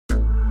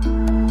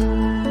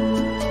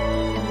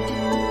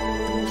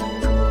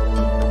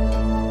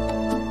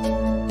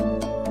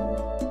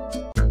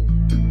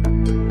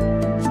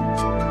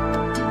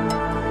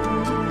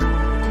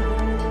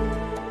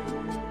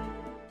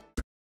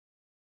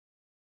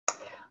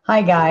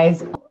Hi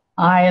guys,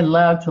 I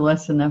love to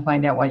listen and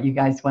find out what you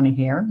guys want to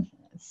hear,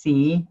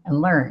 see,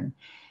 and learn.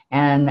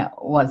 And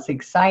what's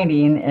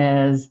exciting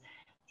is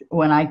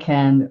when I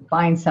can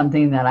find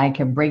something that I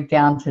can break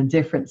down to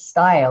different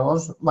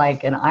styles,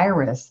 like an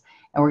iris.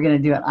 And we're going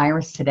to do an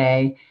iris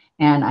today.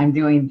 And I'm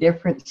doing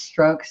different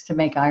strokes to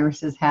make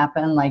irises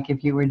happen. Like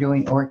if you were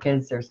doing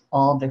orchids, there's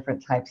all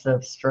different types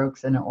of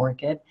strokes in an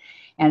orchid.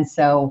 And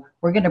so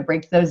we're going to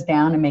break those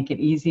down and make it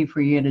easy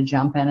for you to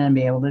jump in and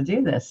be able to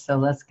do this. So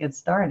let's get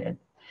started.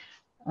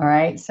 All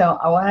right, so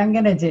what I'm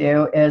going to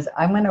do is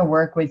I'm going to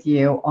work with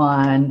you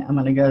on, I'm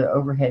going to go to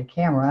overhead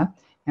camera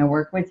and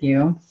work with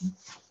you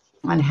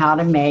on how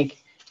to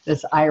make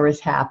this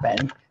iris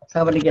happen. So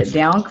I'm going to get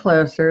down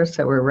closer,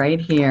 so we're right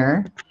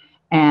here.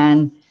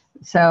 And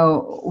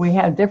so we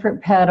have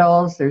different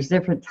petals, there's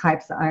different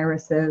types of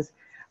irises.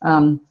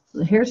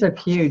 Here's a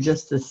few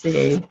just to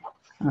see,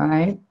 all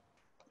right?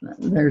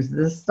 There's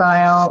this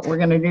style. We're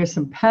going to do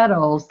some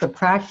petals to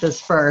practice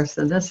first,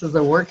 and this is a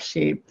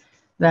worksheet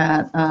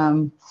that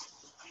a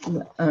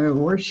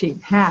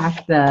worksheet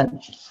pack that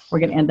we're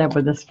going to end up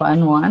with this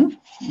fun one.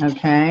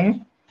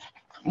 Okay,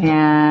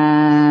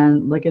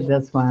 and look at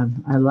this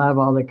one. I love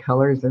all the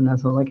colors in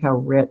this one. Look how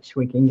rich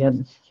we can get,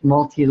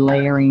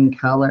 multi-layering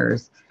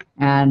colors.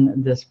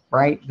 And this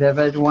bright,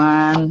 vivid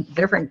one,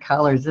 different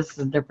colors. This is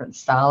a different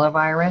style of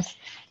iris.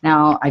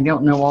 Now, I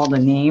don't know all the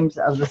names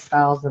of the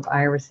styles of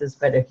irises,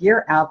 but if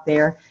you're out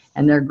there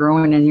and they're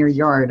growing in your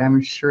yard,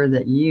 I'm sure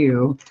that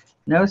you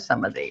know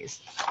some of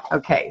these.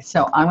 Okay,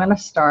 so I'm going to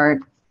start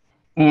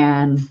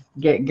and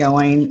get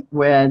going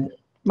with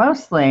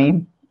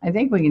mostly, I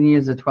think we can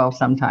use a 12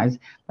 sometimes,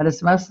 but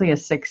it's mostly a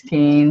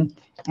 16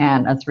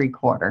 and a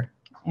 3/4.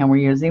 And we're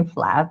using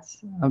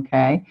flats,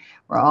 okay?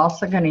 We're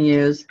also going to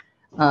use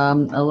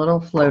a little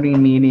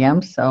floating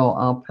medium, so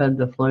I'll put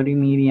the floating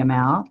medium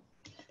out.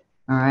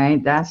 All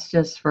right, that's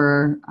just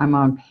for, I'm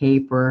on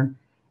paper,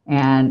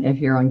 and if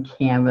you're on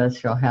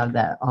canvas, you'll have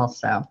that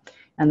also.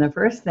 And the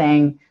first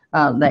thing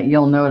that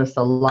you'll notice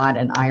a lot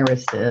in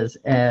irises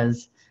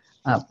is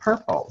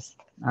purples,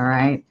 all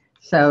right?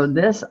 So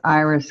this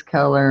iris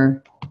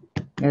color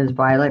is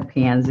violet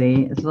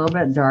pansy. It's a little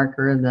bit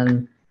darker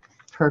than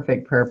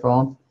perfect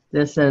purple.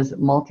 This is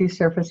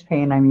multi-surface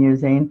paint I'm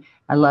using.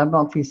 I love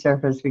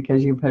multi-surface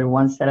because you put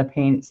one set of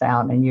paints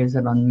out and use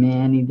it on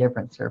many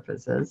different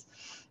surfaces.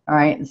 All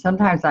right,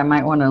 sometimes I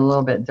might want it a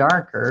little bit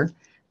darker,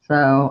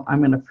 so I'm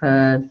going to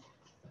put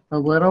a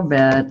little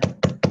bit,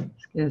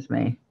 excuse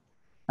me,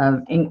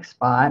 of ink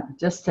spot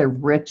just to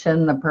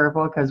richen the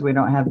purple because we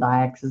don't have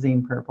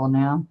dioxazine purple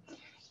now.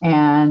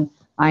 And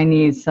I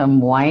need some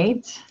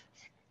white.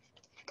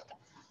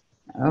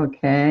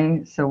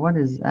 Okay, so what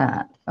is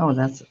that? Oh,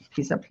 that's a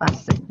piece of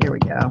plastic. Here we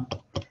go.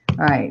 All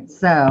right,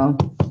 so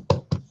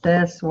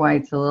this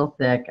white's a little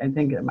thick. I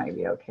think it might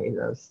be okay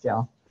though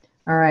still.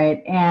 All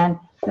right, and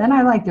then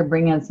I like to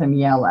bring in some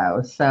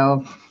yellow.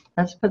 So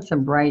let's put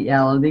some bright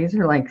yellow. These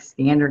are like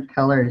standard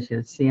colors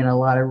you see in a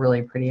lot of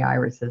really pretty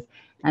irises.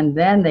 And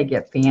then they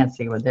get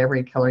fancy with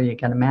every color you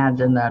can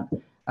imagine that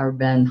have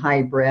been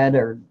hybrid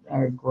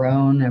or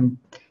grown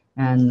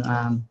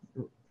and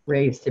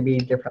raised to be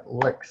different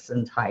looks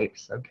and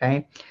types,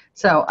 okay?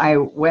 So I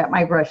wet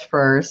my brush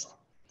first,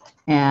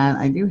 and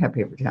I do have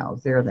paper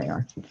towels. There they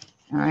are.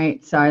 All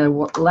right, so I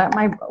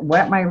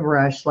wet my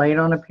brush, lay it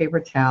on a paper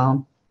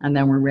towel, and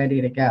then we're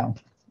ready to go.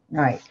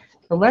 All right,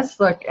 so let's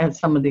look at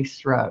some of these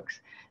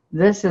strokes.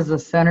 This is the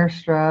center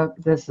stroke.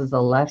 This is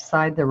the left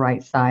side, the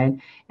right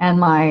side, and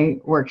my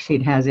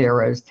worksheet has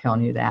arrows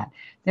telling you that.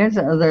 There's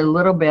a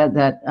little bit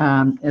that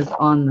is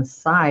on the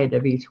side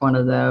of each one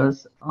of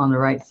those, on the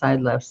right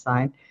side, left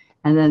side.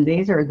 And then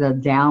these are the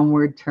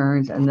downward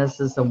turns, and this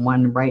is the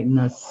one right in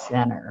the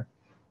center,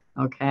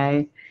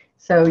 okay?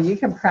 So you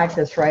can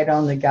practice right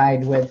on the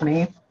guide with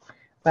me,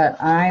 but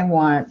I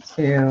want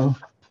to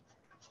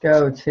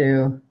go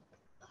to,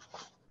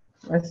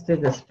 let's do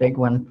this big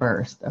one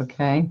first,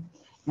 okay?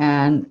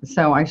 And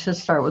so I should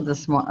start with the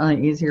small,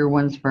 easier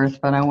ones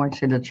first, but I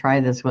want you to try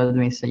this with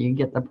me so you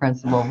get the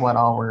principle of what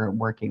all we're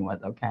working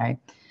with, okay?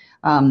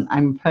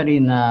 I'm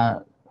putting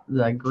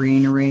the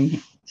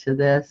greenery to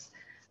this,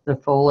 the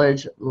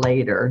foliage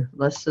later.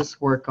 Let's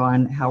just work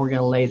on how we're going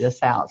to lay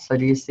this out. So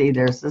do you see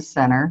there's the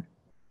center,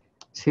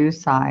 two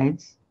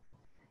sides.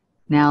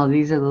 Now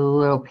these are the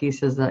little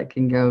pieces that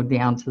can go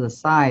down to the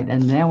side,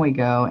 and then we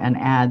go and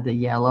add the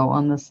yellow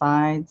on the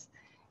sides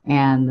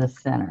and the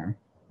center,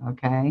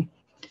 okay?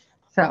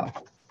 So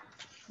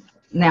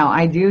now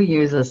I do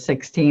use a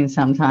 16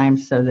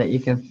 sometimes so that you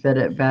can fit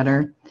it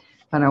better,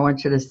 but I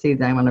want you to see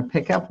that I'm going to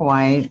pick up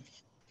white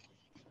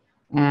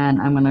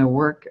and I'm going to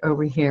work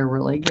over here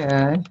really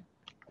good.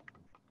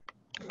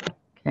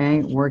 Okay,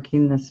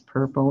 working this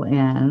purple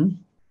in,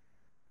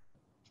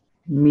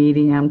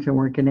 medium to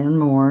work it in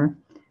more.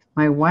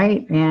 My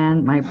white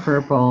and my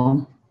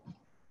purple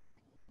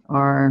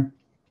are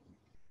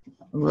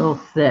a little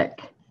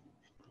thick.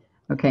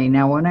 Okay,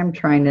 now what I'm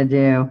trying to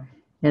do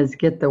is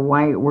get the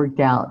white worked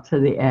out to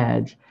the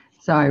edge.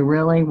 So I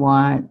really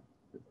want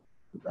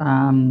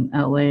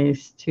at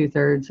least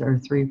 2/3 or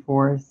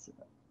 3/4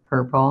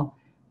 purple,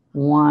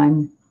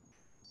 1/3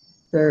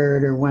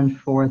 or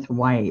 1/4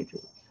 white.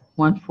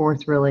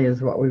 1/4 really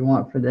is what we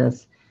want for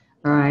this.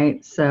 All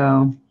right,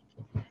 so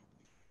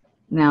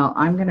now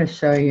I'm going to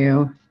show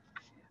you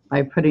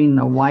by putting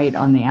the white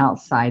on the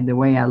outside, the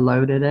way I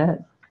loaded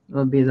it.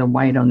 It'll be the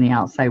white on the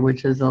outside,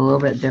 which is a little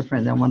bit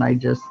different than what I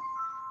just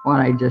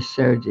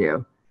showed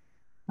you.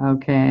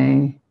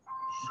 Okay,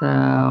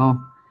 so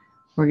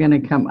we're going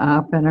to come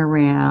up and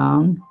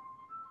around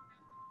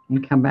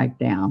and come back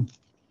down.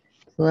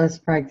 So let's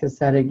practice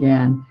that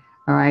again.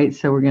 All right,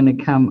 so we're going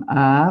to come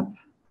up.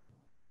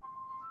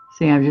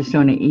 See, I'm just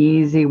doing an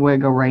easy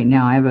wiggle right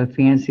now. I have a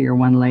fancier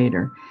one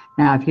later.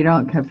 Now, if you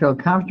don't feel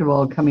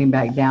comfortable coming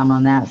back down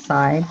on that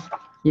side,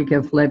 you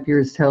can flip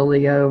yours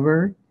totally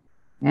over,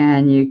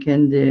 and you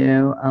can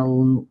do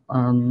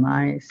a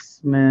nice,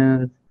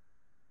 smooth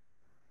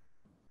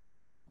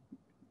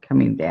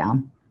coming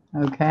down,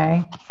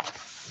 okay?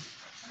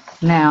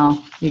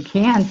 Now, you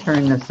can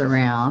turn this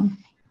around,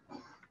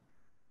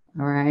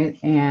 all right,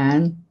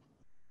 and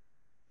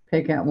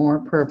pick up more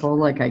purple,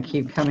 like I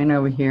keep coming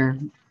over here,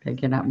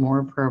 picking up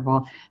more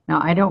purple. Now,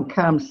 I don't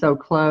come so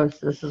close.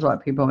 This is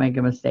what people make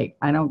a mistake.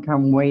 I don't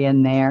come way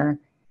in there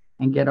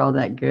and get all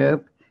that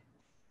goop.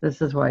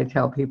 This is what I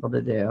tell people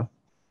to do.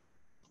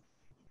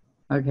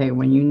 Okay,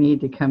 when you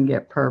need to come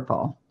get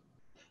purple,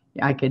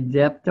 I could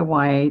dip the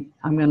white.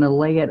 I'm going to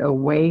lay it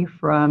away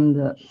from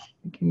the,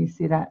 can you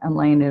see that? I'm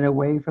laying it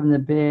away from the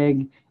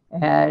big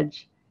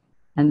edge.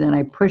 And then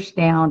I push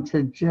down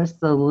to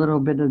just a little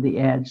bit of the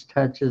edge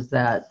touches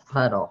that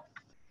puddle.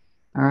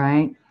 All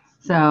right.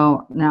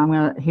 So now I'm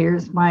going to,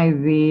 here's my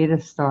V to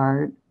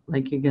start.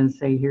 Like you can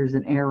say, here's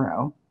an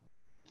arrow.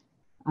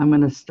 I'm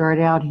going to start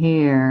out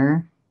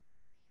here.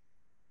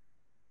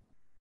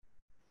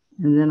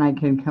 And then I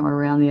can come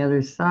around the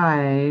other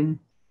side.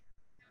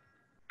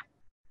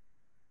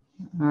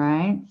 All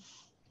right.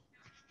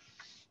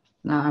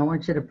 Now I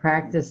want you to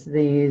practice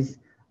these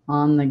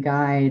on the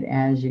guide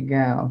as you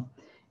go.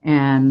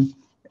 And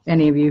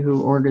any of you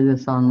who order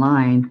this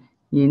online,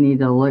 you need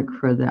to look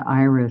for the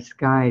iris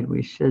guide.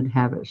 We should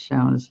have it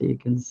shown so you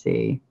can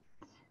see.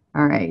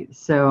 All right,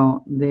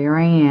 so there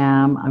I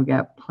am. I've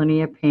got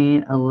plenty of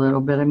paint, a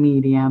little bit of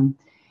medium.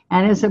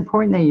 And it's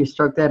important that you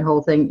stroke that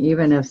whole thing,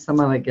 even if some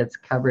of it gets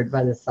covered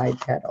by the side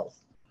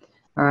petals.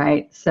 All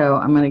right, so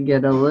I'm going to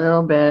get a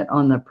little bit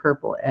on the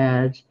purple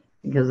edge,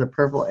 because the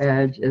purple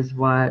edge is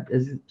what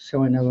is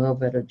showing a little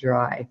bit of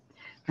dry.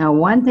 Now,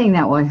 one thing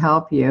that will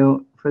help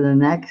you for the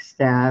next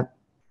step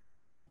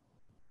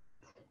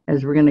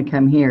is we're going to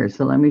come here.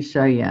 So let me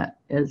show you.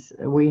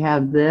 We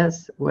have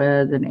this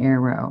with an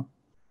arrow.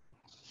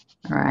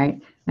 All right.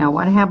 Now,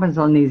 what happens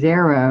on these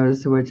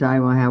arrows, which I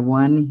will have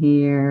one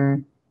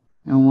here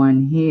and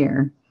one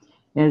here,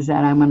 is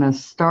that I'm going to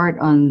start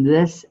on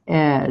this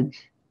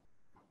edge,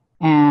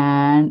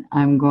 and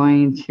I'm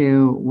going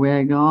to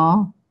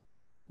wiggle,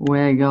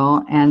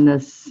 wiggle, and the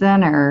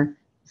center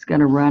is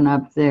going to run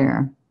up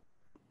there.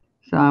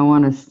 So I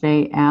want to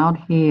stay out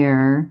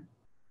here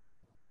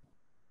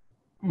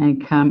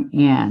and come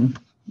in.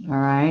 All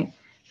right.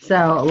 So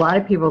a lot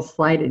of people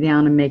slide it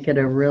down and make it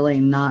a really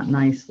not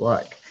nice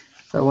look.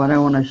 So what I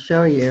want to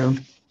show you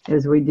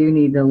is we do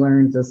need to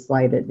learn to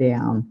slide it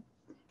down.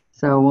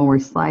 So when we're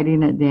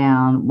sliding it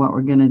down, what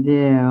we're going to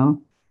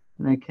do,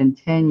 I'm going to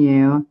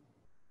continue,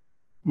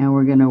 and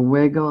we're going to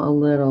wiggle a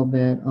little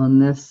bit on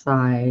this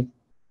side.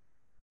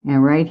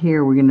 And right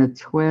here, we're going to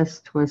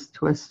twist, twist,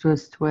 twist,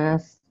 twist,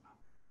 twist,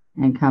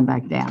 and come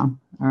back down.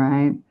 All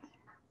right.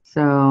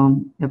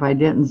 So if I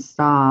didn't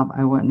stop,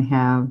 I wouldn't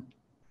have,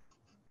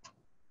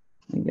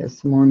 I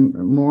guess,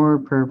 more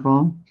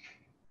purple.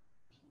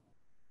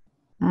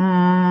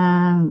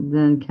 And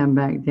then come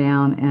back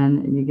down,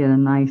 and you get a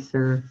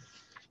nicer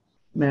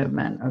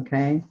movement,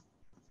 okay?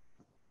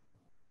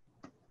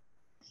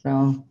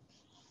 So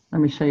let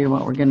me show you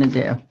what we're going to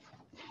do.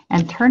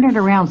 And turn it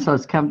around so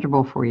it's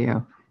comfortable for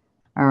you.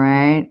 All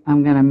right,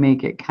 I'm going to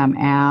make it come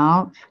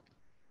out.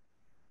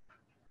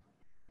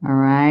 All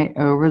right,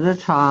 over the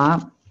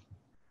top.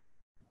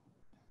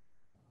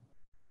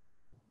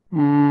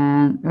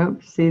 And,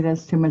 oops, see,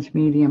 that's too much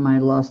medium. I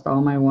lost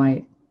all my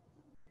white.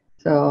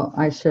 So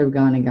I should have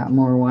gone and got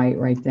more white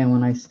right then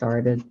when I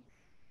started.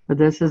 But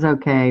this is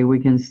okay. We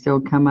can still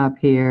come up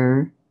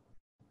here.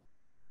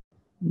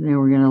 Then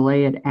we're going to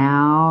lay it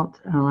out,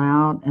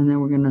 and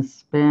then we're going to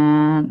spin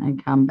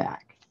and come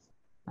back.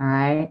 All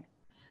right?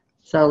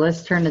 So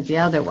let's turn it the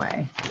other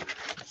way.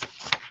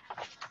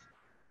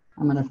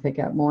 I'm going to pick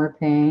up more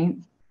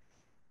paint.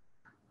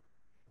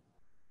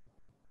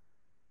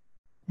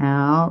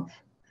 Out,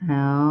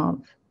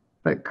 out,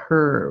 but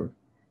curve.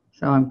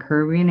 So I'm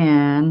curving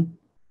in,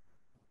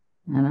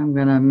 and I'm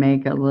going to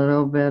make a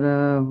little bit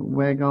of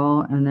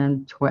wiggle and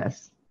then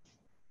twist.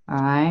 All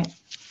right?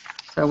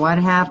 So what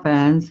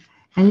happens,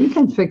 and you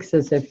can fix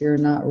this if you're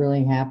not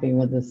really happy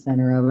with the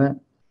center of it.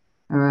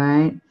 All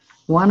right?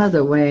 One of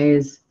the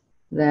ways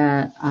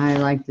that I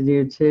like to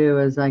do too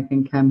is I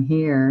can come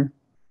here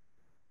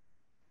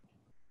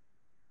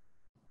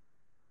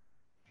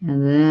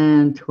and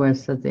then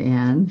twist at the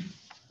end.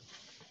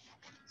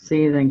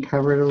 see, then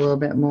cover it a little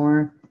bit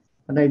more.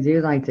 But I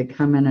do like to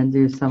come in and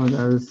do some of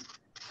those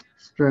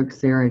strokes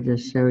there I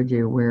just showed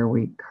you where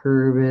we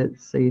curve it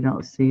so you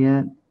don't see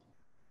it.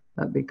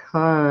 But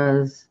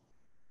because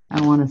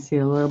I want to see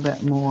a little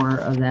bit more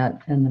of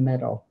that in the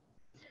middle.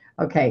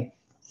 Okay,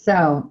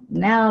 so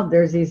now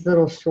there's these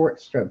little short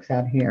strokes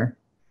out here.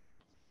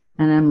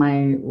 And in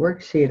my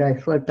worksheet, I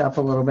flipped up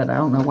a little bit. I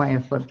don't know why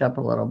I flipped up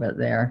a little bit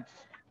there.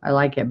 I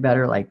like it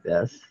better like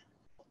this.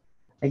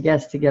 I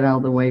guess to get out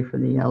of the way for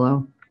the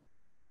yellow.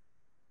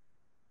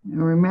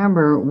 And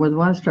remember, with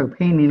one stroke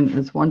painting,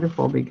 it's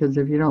wonderful because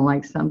if you don't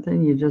like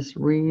something, you just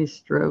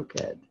re-stroke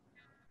it.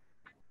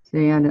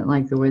 See, I didn't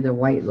like the way the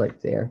white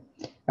looked there.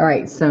 All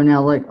right, so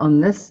now look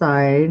on this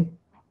side,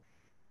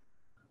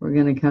 we're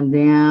going to come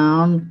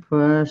down,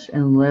 push,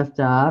 and lift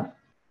up.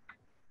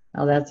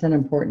 Now that's an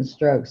important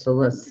stroke, so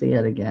let's see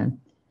it again.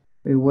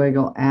 We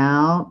wiggle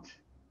out,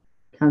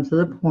 come to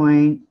the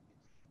point,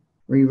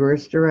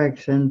 reverse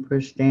direction,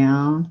 push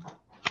down,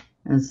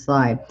 and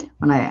slide.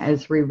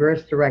 It's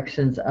reverse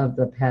directions of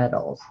the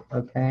petals,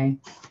 okay?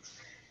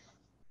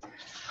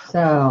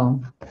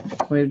 So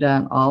we've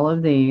done all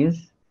of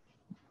these,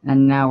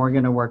 and now we're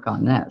going to work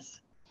on this.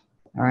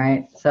 All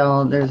right,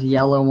 so there's a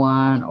yellow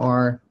one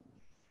or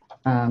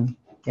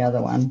the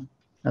other one.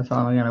 That's what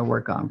I'm going to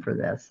work on for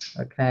this,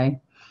 okay?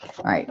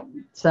 All right,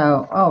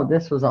 so, oh,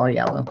 this was all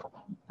yellow.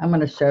 I'm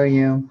going to show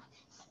you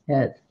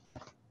it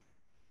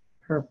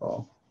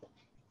purple.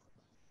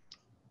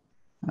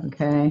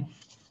 Okay,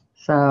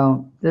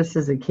 so this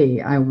is a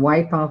key. I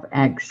wipe off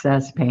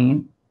excess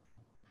paint.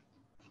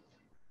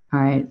 All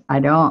right,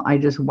 I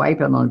just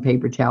wipe it on the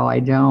paper towel.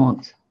 I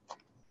don't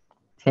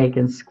take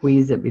and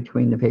squeeze it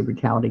between the paper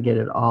towel to get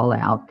it all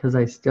out because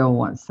I still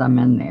want some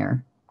in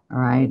there. All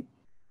right,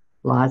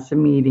 lots of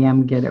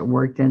medium, get it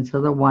worked into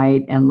the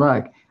white. And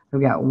look, I've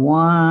got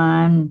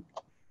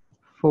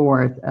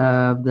 1/4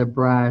 of the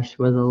brush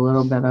with a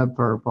little bit of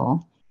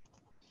purple.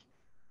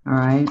 All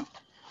right,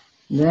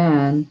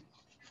 then,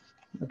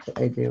 what did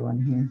I do on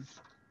here?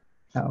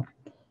 Oh,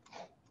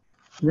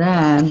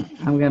 then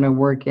I'm going to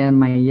work in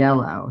my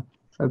yellow.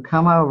 So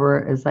come over,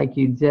 it's like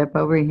you dip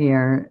over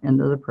here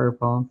into the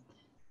purple.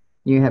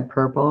 You have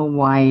purple and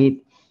white.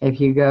 If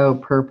you go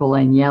purple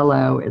and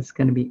yellow, it's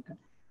going to be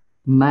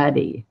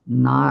muddy,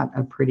 not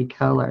a pretty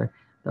color.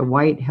 The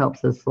white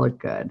helps us look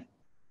good.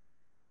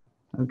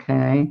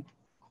 Okay,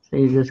 so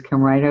you just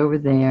come right over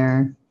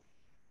there,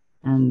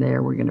 and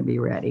there we're going to be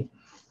ready.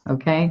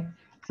 Okay,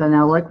 so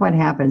now look what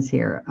happens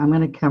here. I'm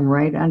going to come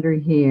right under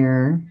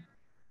here.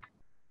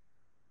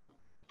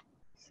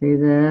 See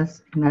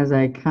this? And as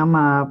I come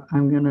up,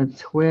 I'm going to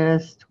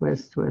twist,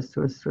 twist, twist,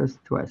 twist, twist,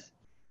 twist.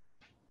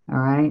 All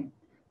right,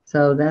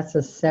 so that's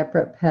a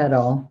separate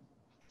petal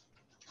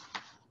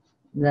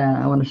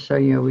that I want to show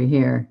you over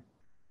here.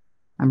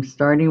 I'm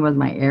starting with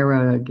my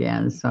arrow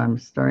again. So I'm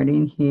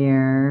starting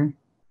here.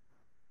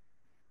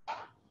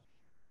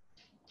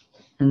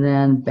 And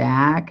then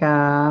back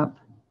up.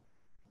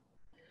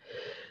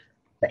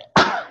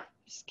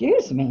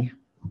 Excuse me.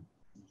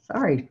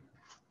 Sorry.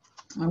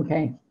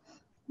 Okay.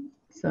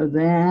 So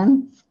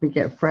then we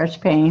get fresh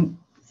paint.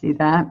 See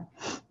that?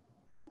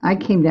 I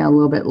came down a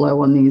little bit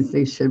low on these.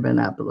 They should have been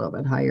up a little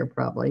bit higher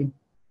probably.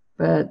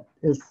 But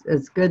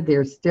it's good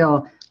there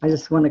still. I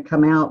just want to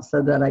come out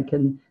so that I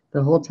can,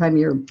 the whole time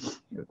you're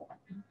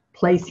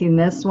placing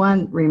this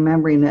one,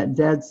 remembering that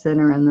dead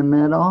center in the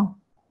middle,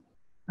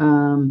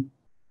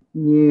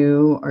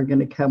 you are going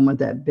to come with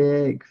that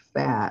big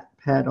fat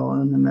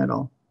petal in the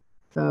middle.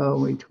 So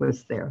we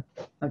twist there,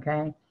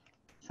 okay?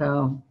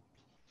 So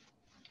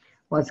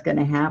what's going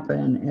to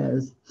happen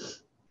is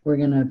we're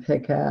going to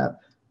pick up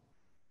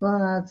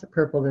lots of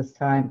purple this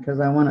time because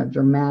I want it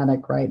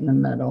dramatic right in the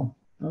middle,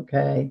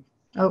 okay?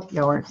 Oh,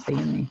 y'all aren't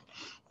seeing me.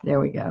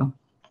 There we go.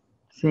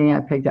 See, I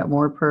picked up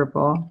more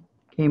purple,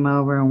 came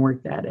over and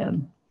worked that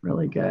in.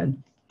 Really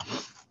good.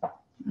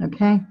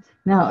 Okay,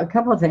 now a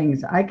couple of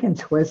things. I can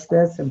twist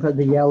this and put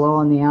the yellow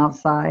on the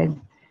outside,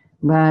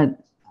 but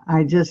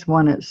I just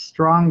want it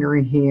stronger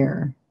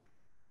here.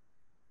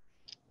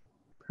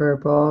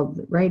 Purple,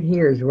 right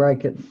here is where I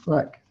could,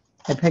 look,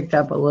 I picked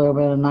up a little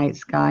bit of night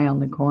sky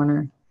on the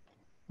corner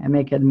and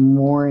make it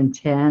more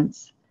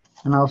intense,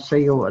 and I'll show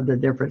you what the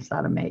difference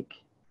that'll make.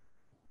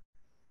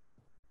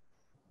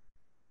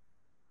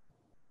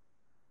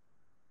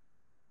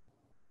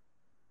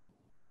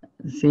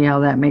 See how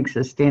that makes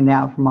it stand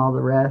out from all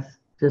the rest?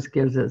 Just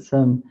gives it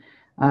some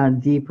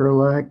deeper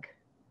look.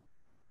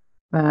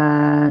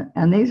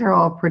 And these are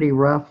all pretty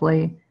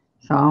roughly,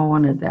 so I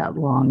wanted that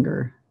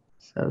longer.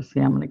 So see,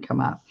 I'm going to come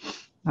up.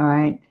 All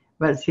right,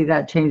 but see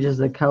that changes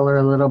the color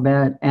a little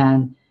bit,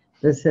 and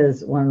this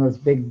is one of those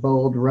big,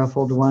 bold,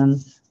 ruffled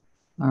ones.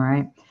 All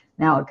right,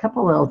 now a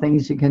couple little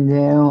things you can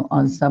do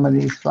on some of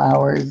these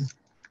flowers,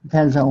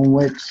 depends on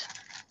which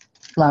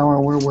flower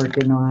we're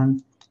working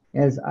on,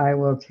 is I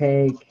will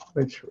take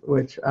which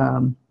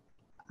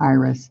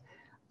iris.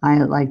 I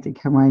like to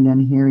come right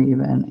in here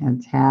even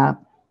and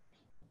tap.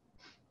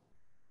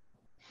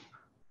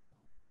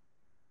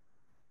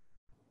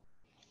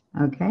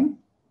 Okay.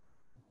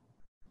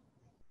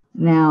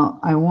 Now,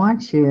 I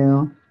want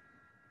you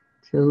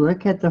to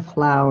look at the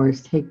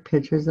flowers, take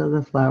pictures of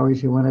the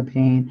flowers you want to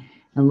paint,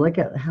 and look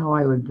at how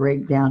I would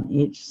break down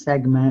each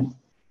segment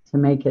to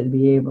make it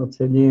be able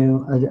to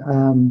do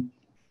a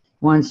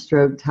one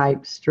stroke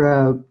type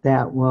stroke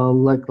that will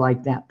look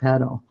like that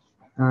petal.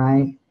 All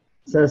right.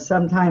 So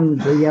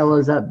sometimes the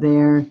yellow's up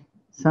there,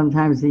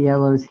 sometimes the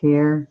yellow's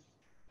here.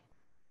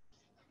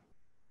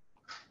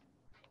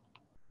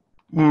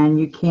 And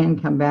you can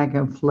come back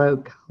and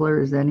float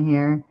colors in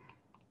here.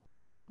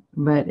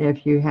 But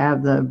if you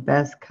have the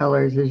best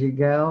colors as you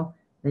go,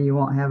 then you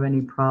won't have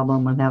any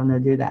problem with having to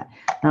do that.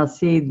 Now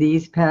see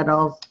these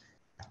petals,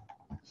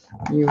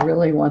 you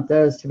really want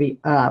those to be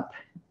up.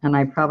 And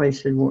I probably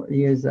should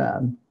use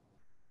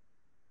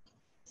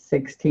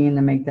 16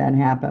 to make that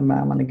happen, but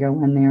I'm going to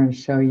go in there and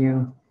show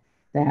you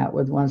that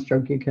with one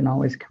stroke you can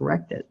always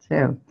correct it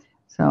too.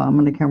 So I'm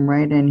going to come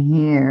right in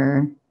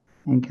here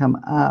and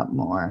come up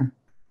more.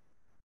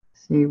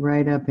 See,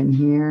 right up in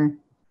here.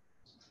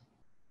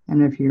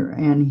 And if you're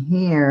in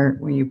here,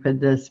 when you put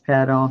this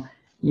petal,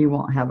 you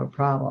won't have a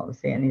problem.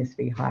 See, it needs to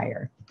be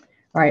higher.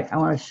 All right, I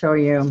want to show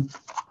you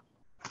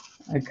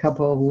a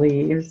couple of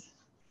leaves.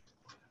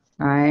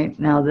 All right,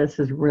 now this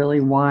is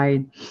really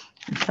wide.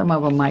 Some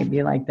of them might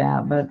be like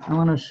that, but I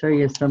want to show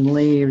you some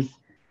leaves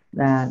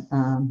that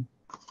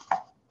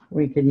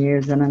we can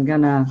use. And I'm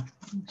going to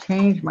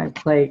change my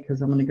plate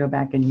because I'm going to go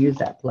back and use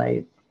that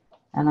plate.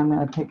 And I'm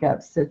going to pick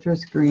up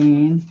citrus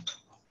green.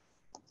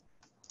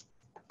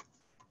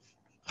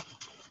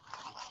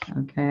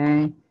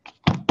 Okay.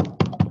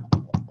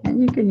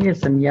 And you can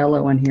use some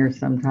yellow in here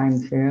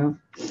sometime too.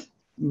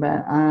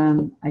 But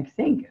I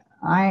think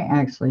I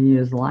actually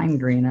use lime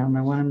green. I don't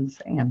know what I'm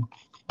saying.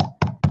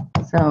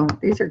 So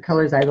these are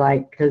colors I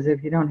like because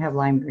if you don't have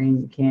lime green,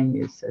 you can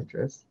use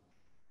citrus.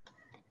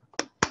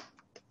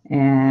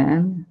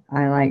 And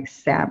I like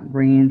sap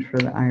green for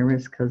the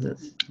iris because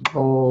it's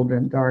bold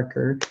and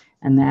darker.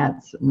 And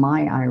that's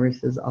my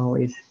iris is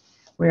always,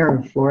 we are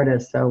in Florida,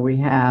 so we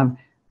have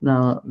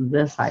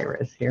this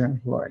iris here in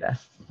Florida,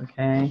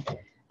 okay?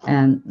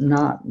 And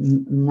not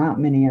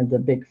many of the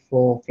big,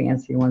 full,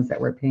 fancy ones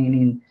that we're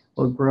painting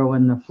will grow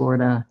in the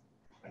Florida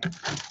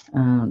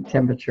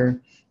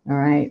temperature. All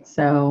right,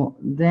 so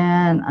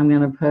then I'm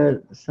going to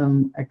put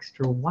some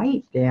extra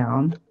white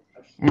down.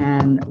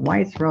 And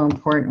white's real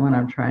important when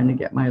I'm trying to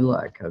get my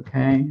look,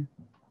 okay?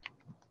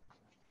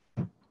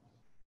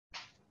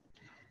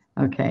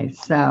 Okay,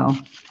 so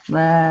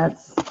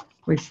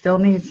we still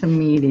need some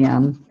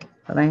medium,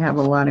 but I have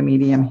a lot of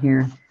medium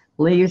here.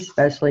 Leaves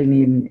especially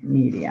need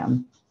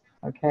medium,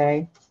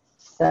 okay?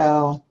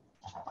 So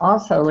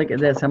also look at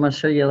this. I'm going to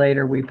show you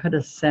later. We put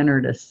a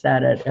center to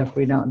set it if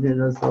we don't do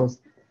those little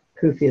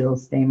poofy little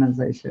stamens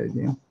I showed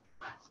you,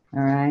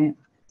 all right?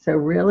 So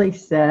really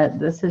set,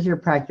 this is your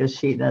practice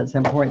sheet that's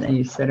important that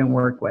you sit and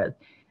work with.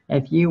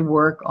 If you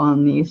work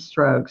on these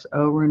strokes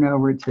over and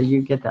over till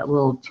you get that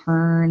little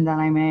turn that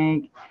I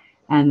make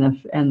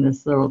and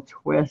this little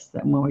twist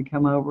that when we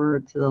come over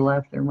to the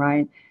left and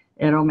right,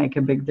 it'll make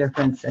a big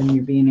difference in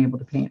you being able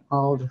to paint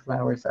all the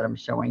flowers that I'm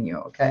showing you,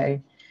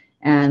 okay?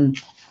 And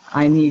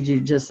I need you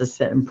just to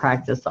sit and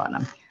practice on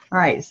them. All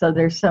right, so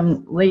there's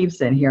some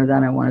leaves in here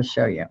that I want to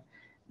show you.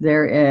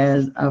 There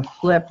is a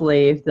flip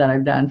leaf that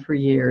I've done for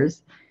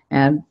years.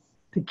 And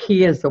the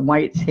key is the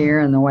white's here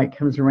and the white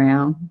comes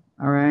around,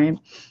 all right?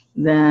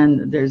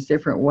 Then there's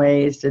different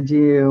ways to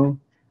do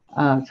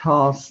a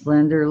tall,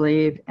 slender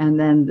leaf. And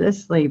then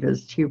this leaf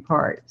is 2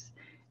 parts.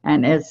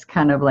 And it's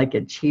kind of like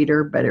a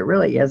cheater, but it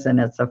really isn't.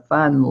 It's a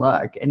fun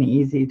look and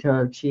easy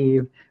to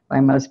achieve by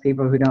most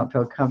people who don't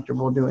feel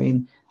comfortable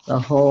doing the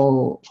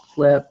whole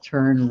flip,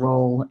 turn,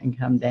 roll, and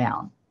come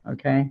down,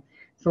 okay?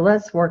 So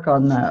let's work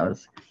on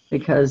those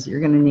because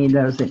you're going to need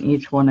those in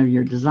each one of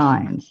your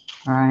designs,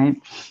 all right?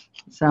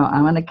 So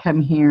I'm going to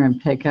come here and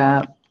pick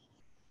up,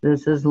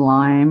 this is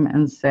lime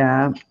and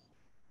sap,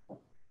 all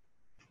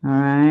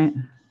right?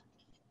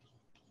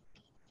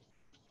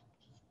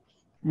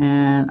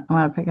 And I'm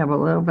going to pick up a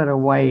little bit of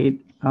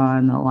white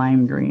on the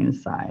lime green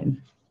side.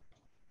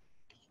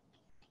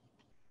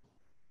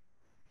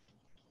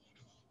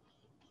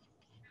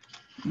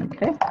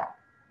 Okay. All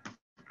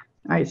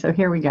right, so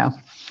here we go.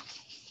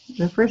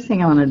 The first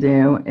thing I want to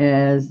do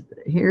is,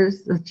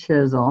 here's the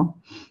chisel,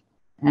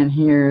 and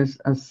here's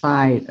a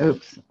side,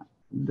 oops,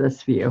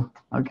 this view,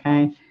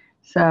 okay?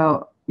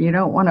 So you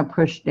don't want to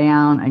push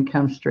down and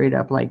come straight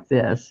up like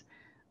this.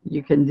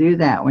 You can do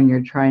that when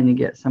you're trying to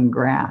get some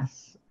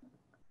grass,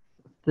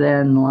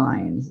 thin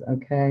lines,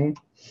 okay?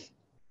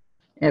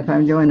 If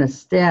I'm doing a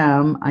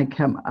stem, I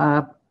come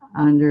up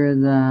under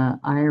the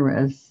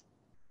iris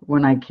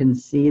when I can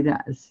see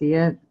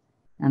it,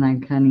 and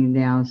I'm cutting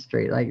down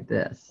straight like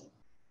this.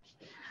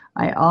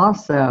 I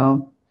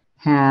also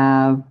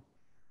have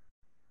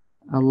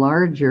a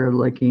larger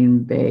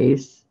looking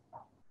base,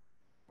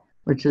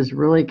 which is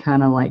really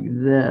kind of like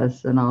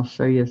this, and I'll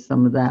show you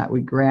some of that.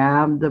 We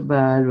grab the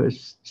bud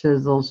with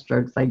chisel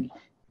strokes, like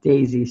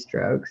daisy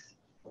strokes.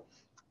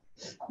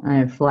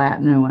 I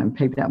flatten it and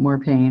picked up more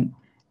paint.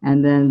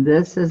 And then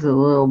this is a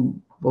little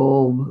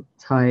bulb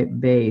type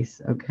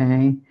base,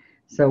 okay?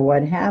 So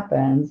what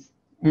happens,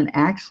 and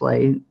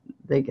actually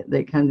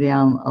they come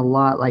down a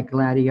lot like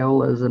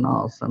gladiolas and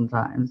all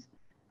sometimes,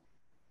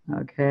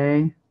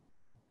 okay?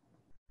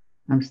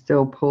 I'm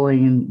still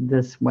pulling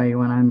this way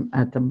when I'm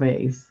at the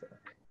base,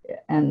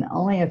 and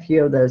only a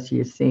few of those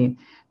you see.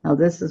 Now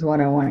this is what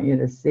I want you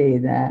to see,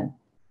 that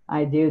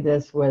I do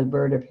this with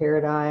Bird of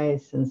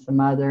Paradise and some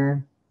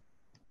other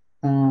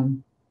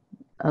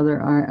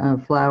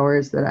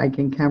flowers, that I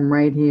can come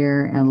right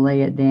here and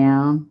lay it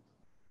down,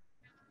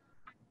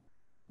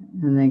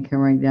 and then come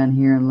right down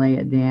here and lay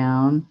it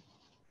down,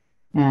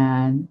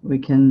 and we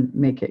can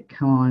make it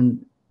come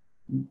on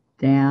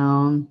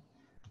down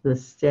the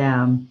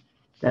stem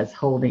that's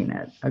holding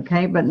it,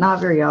 okay? But not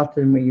very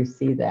often will you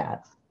see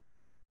that.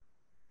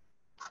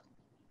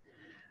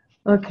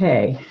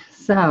 Okay,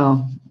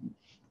 so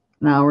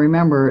now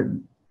remember,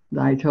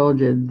 I told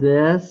you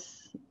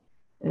this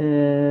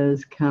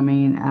is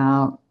coming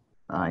out,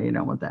 you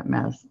don't want that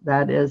mess.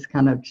 That is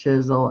kind of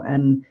chisel,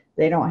 and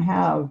they don't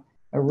have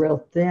a real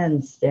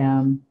thin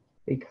stem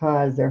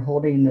because they're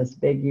holding this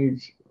big,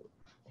 huge,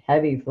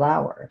 heavy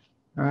flower,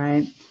 all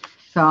right?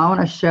 So I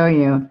want to show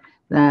you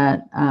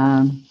that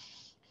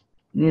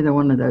neither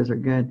one of those are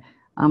good.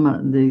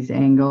 These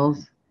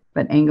angles,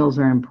 but angles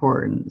are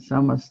important. So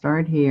I'm going to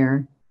start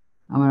here.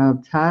 I'm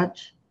going to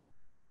touch.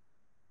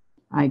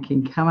 I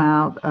can come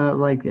out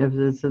like if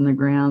it's in the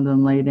ground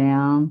and lay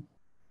down,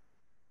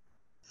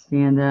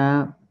 stand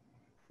up,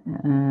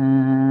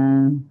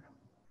 and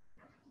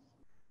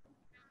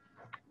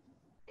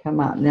come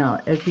out.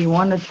 Now, if you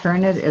want to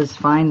turn it, it's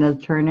fine to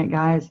turn it,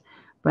 guys.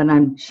 But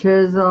I'm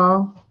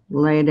chisel,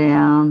 lay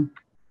down,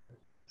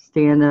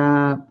 stand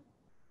up,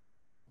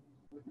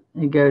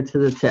 and go to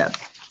the tip.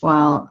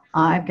 Well,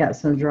 I've got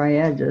some dry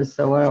edges,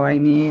 so what do I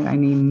need? I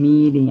need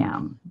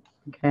medium,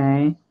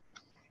 okay?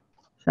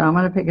 So I'm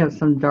going to pick up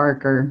some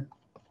darker,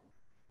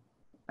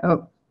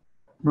 oh,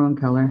 wrong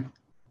color.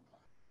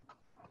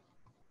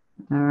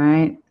 All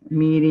right,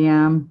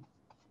 medium,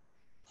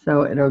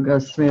 so it'll go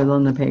smooth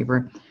on the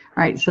paper.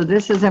 All right, so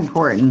this is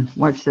important.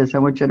 Watch this. I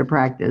want you to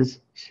practice.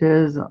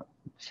 Chisel,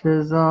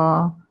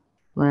 chisel,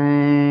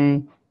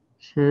 lay,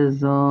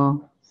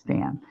 chisel,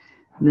 stand.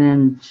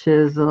 Then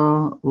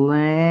chisel,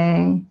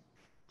 lay,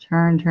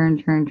 turn,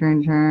 turn, turn,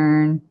 turn,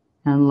 turn,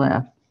 and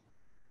lift.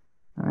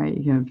 All right,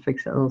 you can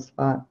fix that little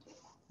spot.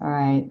 All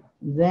right,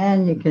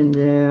 then you can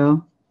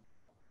do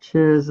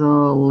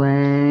chisel,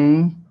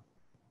 lay,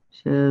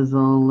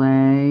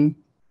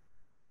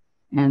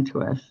 and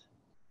twist.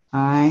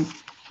 All right,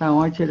 so I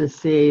want you to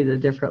see the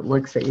different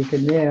looks that you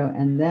can do,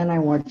 and then I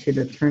want you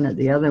to turn it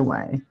the other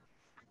way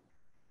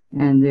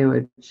and do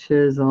a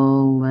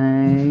chisel,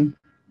 lay,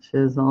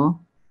 chisel.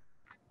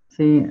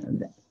 See,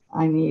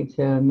 I need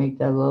to make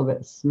that a little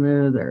bit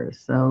smoother.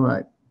 So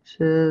look,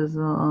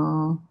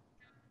 chisel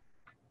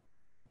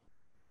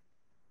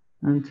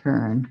and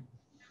turn.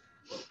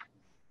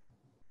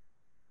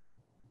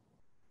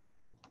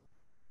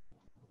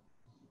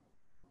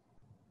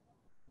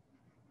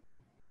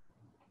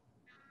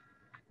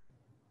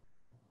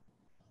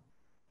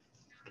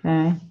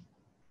 Okay.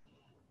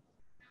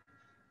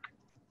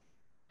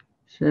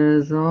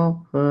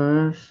 Chisel,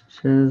 push,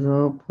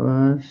 chisel,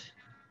 push.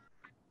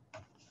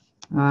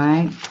 All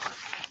right.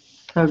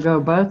 So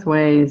go both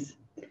ways.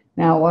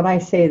 Now, what I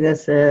say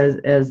this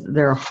is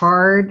they're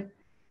hard.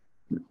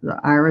 The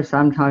iris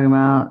I'm talking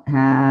about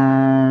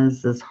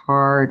has this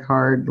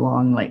hard,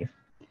 long leaf.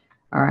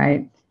 All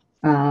right.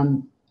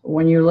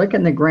 When you look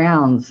in the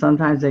ground,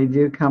 sometimes they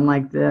do come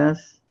like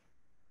this,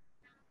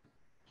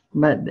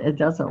 but it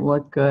doesn't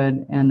look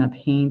good in a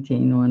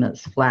painting when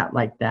it's flat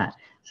like that.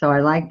 So I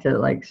like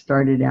to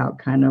start it out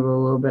kind of a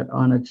little bit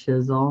on a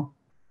chisel,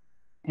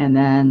 and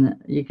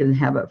then you can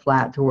have it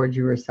flat towards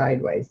you or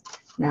sideways.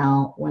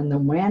 Now, when the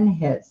wind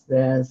hits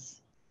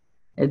this,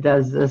 it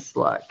does this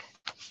look,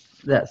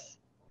 this.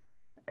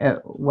 It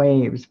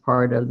waves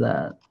part of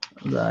the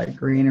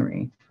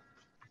greenery.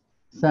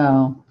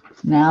 So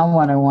now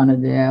what I want to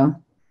do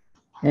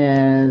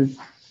is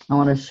I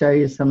want to show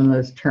you some of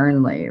those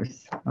turn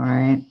leaves, all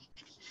right?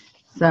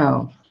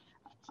 So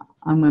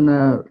I'm going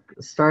to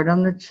start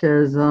on the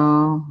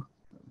chisel,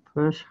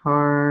 push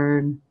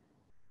hard,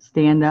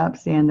 stand up,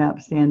 stand up,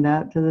 stand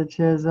up to the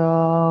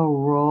chisel,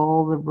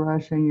 roll the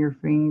brush in your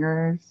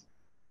fingers,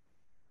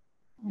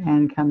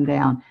 and come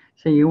down.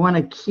 So you want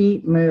to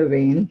keep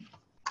moving.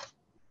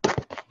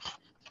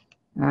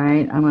 All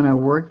right, I'm going to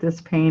work this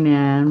paint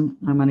in.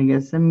 I'm going to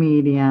get some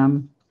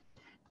medium.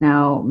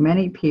 Now,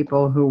 many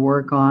people who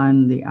work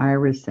on the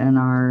iris in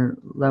our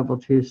level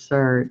 2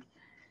 cert,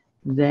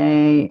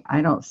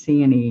 I don't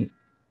see any,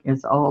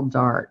 it's all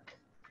dark.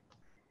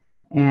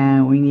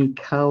 And we need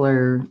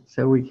color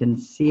so we can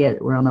see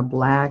it. We're on a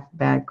black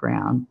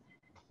background.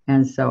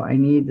 And so I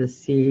need to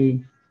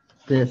see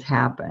this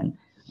happen.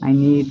 I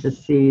need to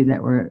see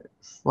that we're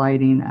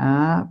sliding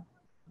up,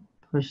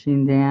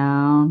 pushing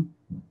down,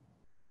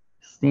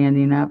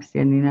 standing up,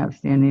 standing up,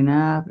 standing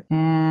up,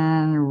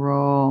 and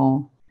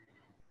roll.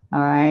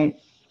 All right.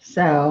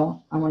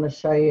 So I'm going to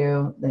show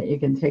you that you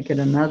can take it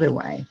another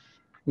way.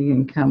 You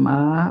can come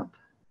up,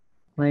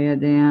 lay it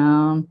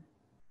down.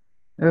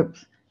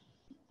 Oops.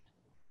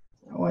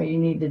 What you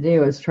need to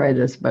do is try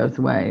this both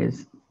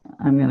ways.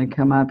 I'm going to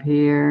come up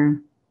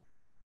here,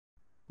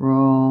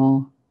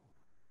 roll,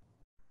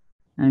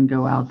 and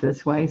go out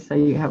this way. So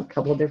you have a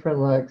couple different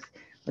looks,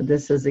 but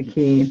this is the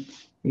key.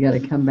 You got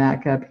to come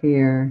back up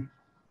here,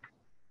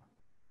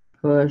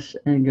 push,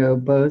 and go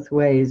both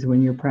ways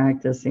when you're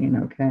practicing,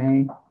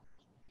 okay?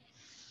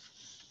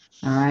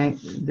 All right,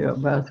 do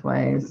it both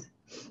ways.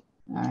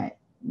 All right,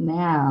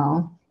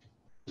 now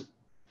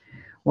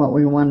what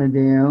we want to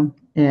do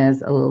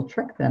is a little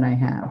trick that I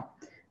have.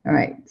 All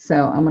right,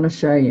 so I'm going to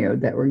show you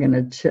that we're going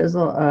to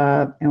chisel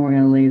up and we're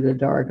going to leave the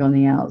dark on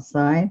the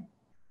outside.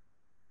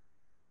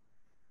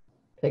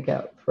 Pick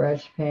up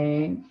fresh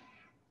paint.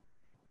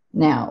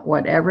 Now,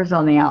 whatever's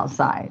on the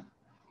outside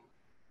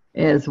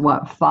is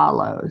what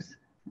follows.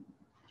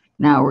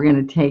 Now we're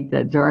going to take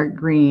the dark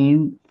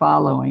green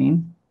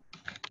following.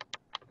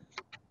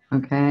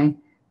 Okay,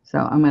 so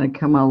I'm going to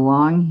come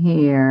along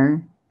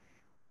here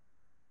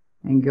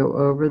and go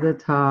over the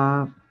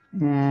top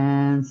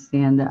and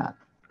stand up.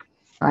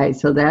 All right,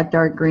 so that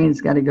dark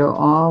green's got to go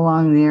all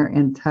along there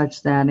and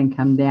touch that and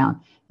come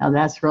down. Now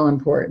that's real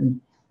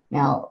important.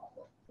 Now,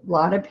 a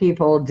lot of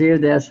people do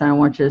this, and I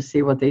want you to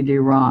see what they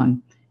do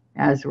wrong.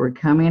 As we're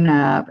coming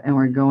up and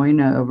we're going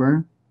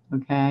over,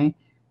 okay?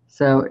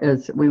 So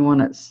we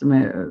want it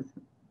smooth.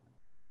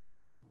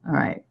 All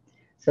right,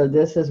 so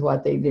this is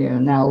what they do.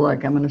 Now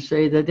look, I'm going to show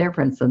you the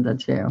difference of the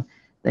two.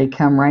 They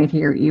come right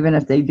here. Even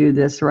if they do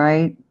this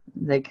right,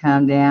 they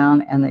come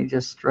down and they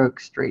just stroke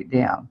straight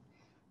down.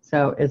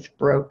 So it's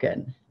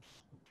broken.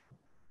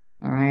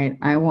 All right,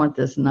 I want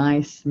this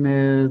nice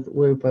smooth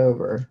loop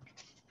over.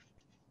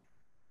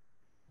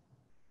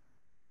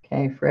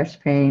 Okay, fresh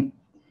paint.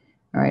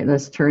 All right,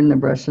 let's turn the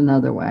brush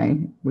another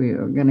way. We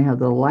are going to have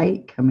the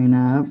light coming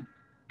up.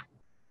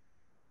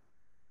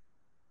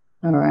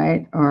 All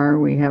right, or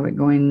we have it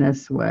going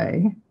this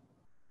way.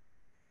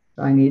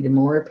 So I need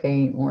more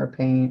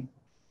paint,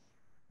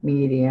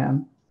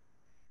 medium.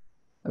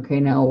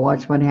 Okay, now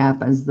watch what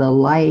happens. The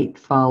light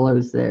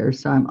follows there,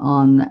 so I'm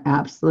on the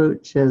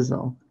absolute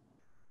chisel.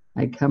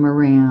 I come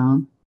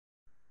around,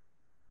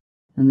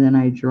 and then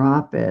I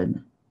drop it.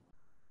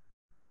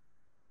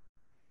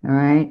 All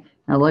right,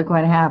 now look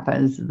what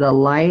happens. The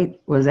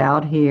light was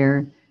out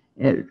here.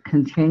 It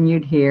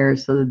continued here,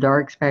 so the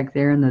dark's back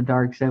there and the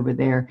dark's over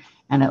there,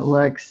 and it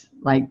looks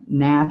like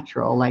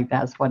natural, like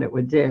that's what it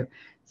would do.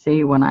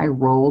 See, when I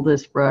roll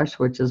this brush,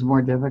 which is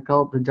more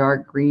difficult, the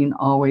dark green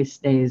always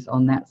stays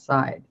on that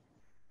side.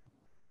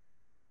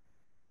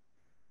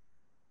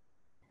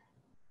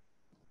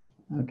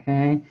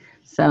 Okay,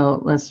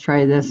 so let's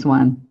try this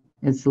one.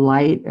 It's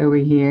light over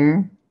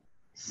here,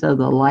 so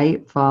the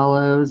light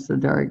follows the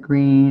dark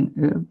green.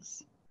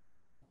 Oops.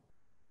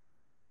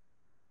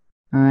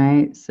 All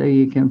right, so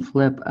you can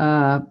flip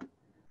up,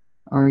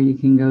 or you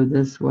can go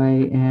this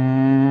way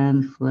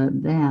and flip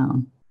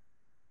down.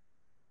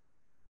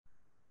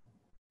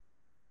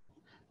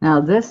 Now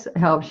this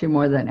helps you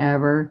more than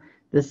ever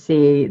to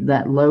see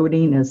that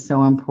loading is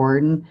so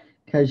important,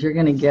 because you're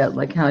going to get,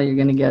 like how you're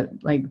going to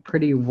get like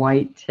pretty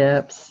white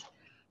tips.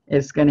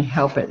 It's going to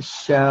help it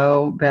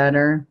show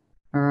better.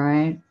 All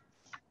right.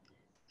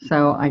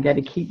 So I got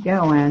to keep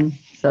going.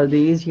 So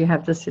these you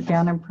have to sit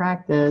down and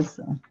practice.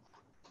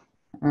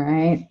 All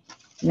right.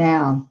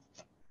 Now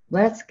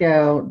let's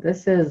go.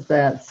 This is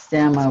that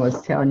stem I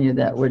was telling you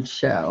that would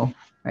show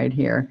right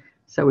here.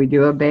 So we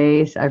do a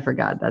base. I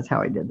forgot. That's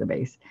how I did the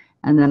base.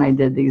 And then I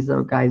did these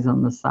little guys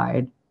on the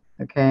side.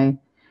 Okay.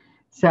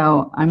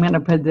 So I'm going to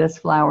put this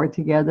flower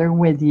together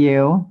with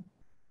you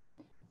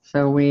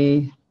so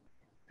we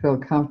feel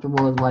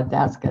comfortable with what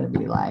that's going to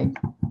be like.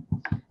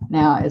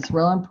 Now, it's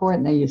real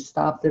important that you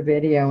stop the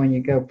video and you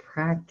go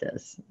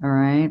practice, all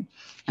right?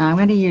 Now, I'm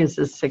going to use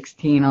the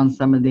 16 on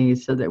some of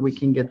these so that we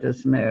can get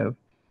this move,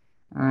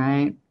 all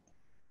right?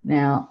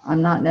 Now,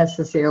 I'm not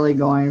necessarily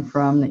going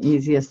from the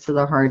easiest to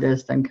the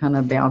hardest. I'm kind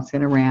of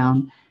bouncing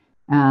around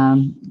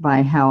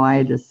by how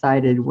I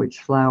decided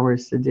which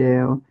flowers to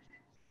do,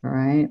 all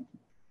right?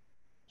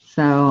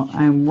 So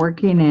I'm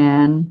working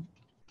in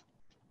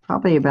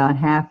probably about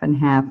half and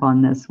half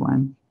on this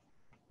one.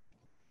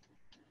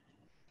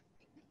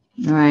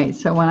 All right,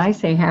 so when I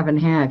say half and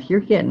half, you're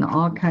getting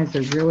all kinds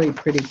of really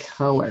pretty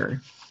color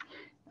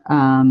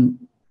in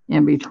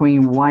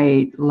between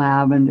white,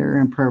 lavender,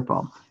 and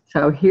purple.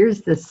 So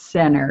here's the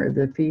center,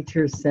 the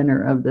feature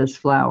center of this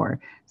flower.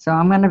 So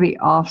I'm going to be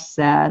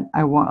offset.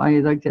 I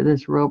looked at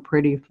this real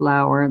pretty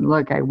flower, and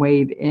look, I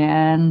wave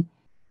in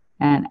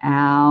and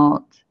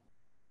out.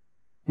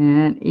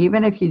 And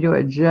even if you do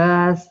it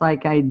just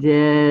like I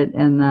did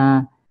in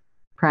the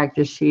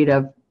practice sheet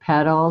of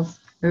petals,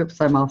 oops,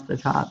 I'm off the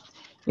top.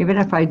 Even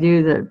if I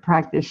do the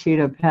practice sheet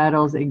of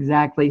petals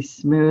exactly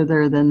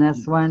smoother than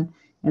this one,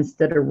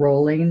 instead of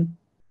rolling,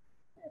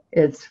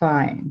 it's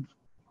fine.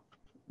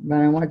 But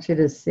I want you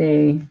to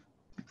see,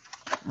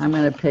 I'm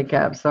going to pick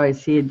up so I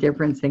see a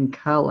difference in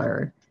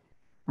color.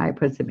 I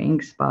put some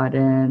ink spot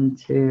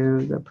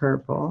into the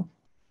purple.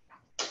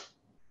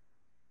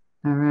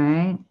 All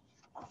right.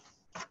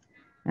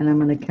 And I'm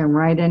going to come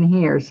right in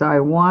here. So I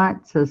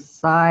want to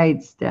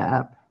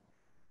sidestep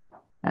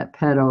that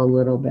petal a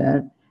little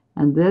bit.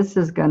 And this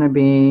is going to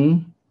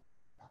be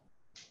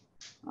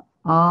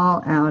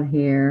all out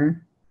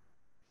here.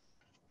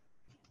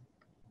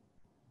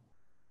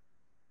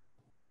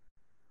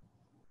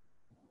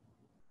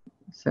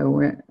 So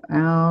we're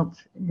out,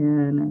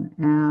 in,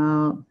 and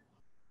out.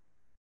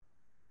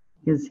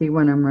 You can see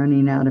when I'm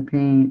running out of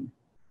paint.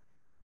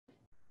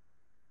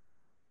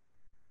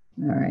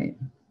 All right.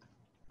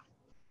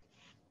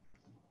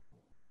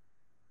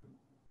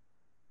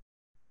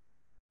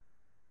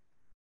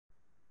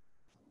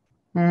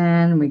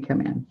 And we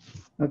come in.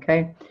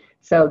 Okay.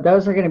 So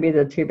those are going to be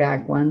the two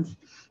back ones.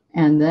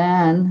 And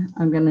then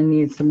I'm going to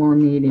need some more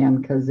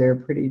medium because they're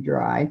pretty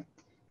dry.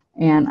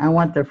 And I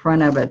want the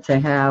front of it to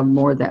have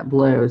more of that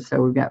blue.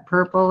 So we've got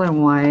purple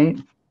and white,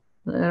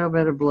 a little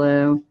bit of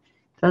blue.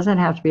 Doesn't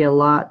have to be a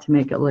lot to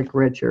make it look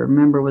richer.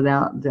 Remember,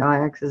 without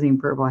dioxazine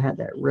purple, I had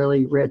that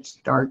really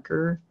rich,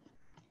 darker.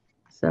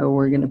 So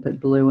we're going to put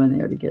blue in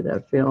there to get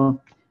that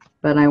feel.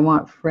 But I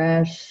want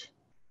fresh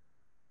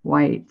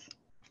white.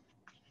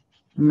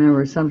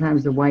 Remember,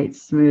 sometimes the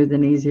white's smooth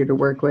and easier to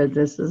work with.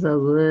 This is a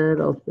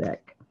little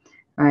thick.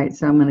 All right,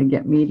 so I'm going to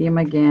get medium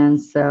again.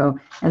 So,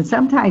 and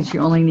sometimes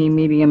you only need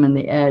medium in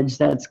the edge.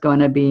 That's going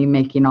to be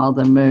making all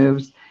the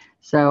moves.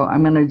 So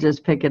I'm going to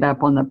just pick it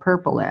up on the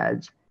purple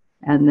edge.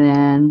 And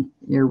then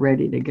you're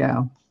ready to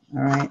go.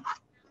 All right.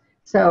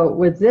 So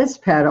with this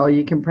petal,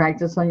 you can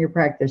practice on your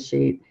practice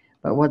sheet.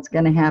 But what's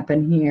going to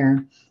happen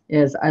here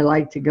is I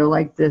like to go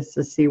like this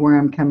to see where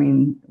I'm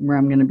coming, where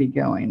I'm going to be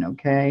going.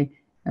 Okay.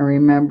 And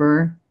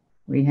remember,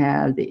 we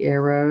have the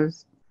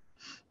arrows.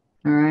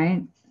 All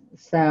right.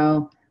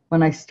 So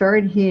when I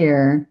start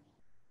here,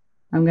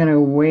 I'm going to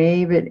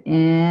wave it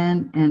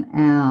in and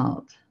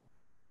out.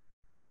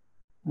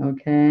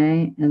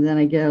 Okay. And then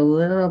I get a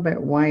little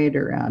bit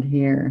wider out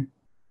here.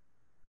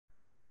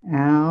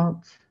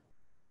 Out.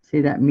 See,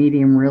 that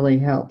medium really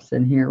helps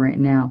in here right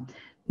now.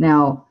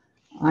 Now,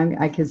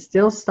 I can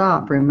still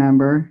stop,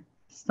 remember.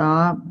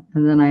 Stop,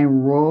 and then I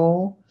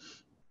roll.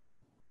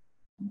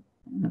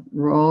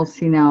 Roll.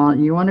 See, now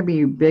you want to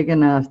be big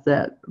enough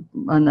that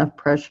enough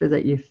pressure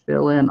that you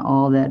fill in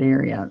all that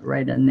area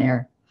right in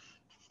there.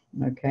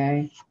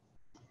 Okay.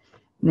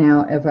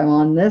 Now, if I'm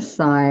on this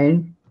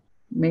side,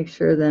 make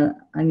sure that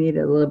I need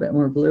a little bit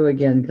more blue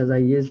again because I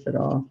used it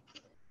all.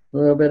 A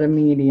little bit of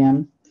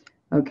medium.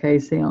 Okay,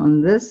 see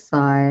on this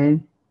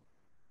side,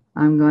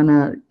 I'm going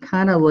to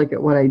kind of look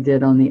at what I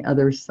did on the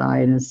other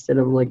side instead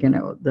of looking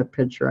at the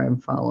picture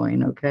I'm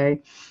following,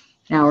 okay?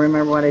 Now,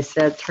 remember what I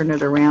said, turn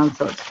it around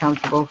so it's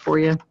comfortable for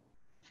you.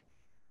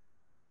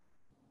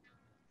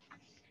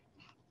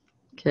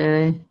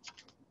 Okay.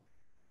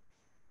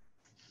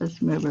 Let's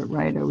move it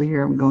right over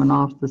here. I'm going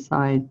off the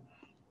side.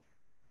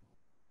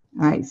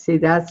 All right, see,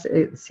 that's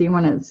it. See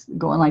when it's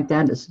going like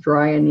that, it's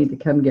dry. I need to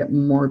come get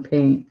more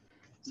paint.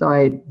 So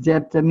I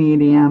dip the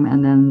medium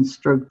and then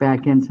stroke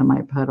back into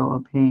my puddle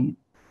of paint.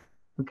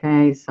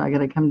 Okay, so I got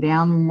to come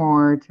down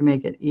more to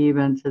make it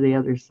even to the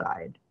other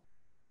side.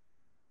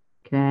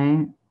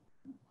 Okay.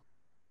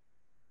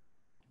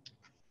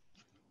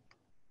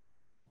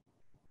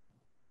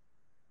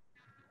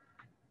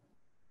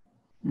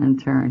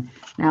 And turn.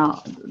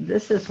 Now,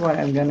 this is what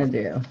I'm going to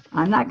do.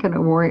 I'm not going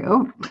to worry.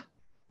 Oh,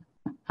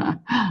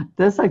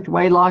 this looked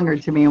way longer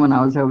to me when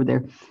I was over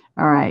there.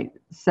 All right,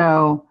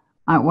 so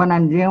what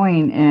I'm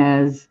doing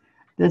is,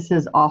 this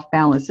is off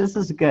balance. This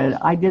is good.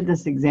 I did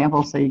this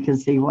example so you can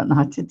see what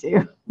not to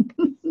do.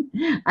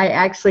 I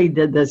actually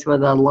did this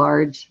with a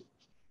large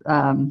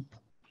 3/4,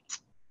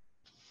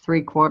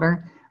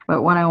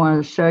 but what I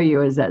want to show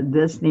you is that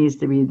this needs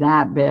to be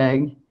that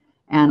big.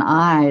 And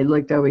I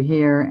looked over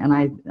here and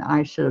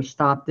I should have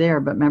stopped there.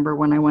 But remember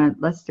when I went,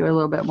 let's do a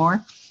little bit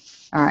more.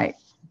 All right,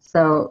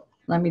 so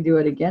let me do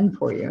it again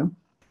for you.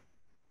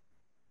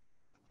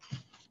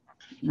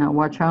 Now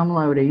watch how I'm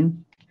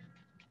loading.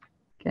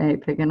 Okay,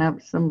 picking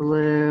up some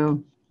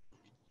blue.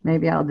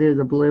 Maybe I'll do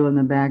the blue in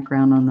the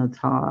background on the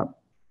top.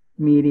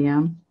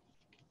 Medium.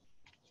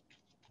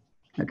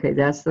 Okay,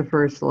 that's the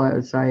first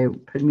load, so I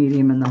put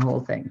medium in the whole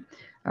thing.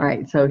 All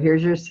right, so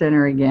here's your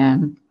center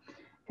again.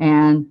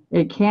 And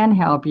it can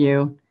help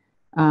you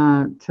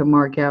to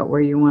mark out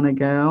where you want to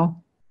go.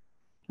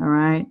 All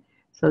right,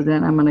 so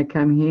then I'm going to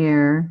come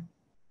here.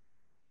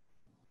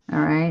 All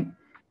right,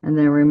 and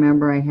then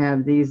remember I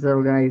have these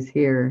little guys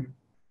here.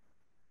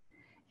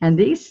 And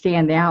these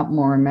stand out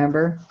more,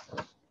 remember?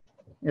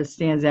 It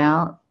stands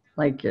out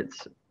like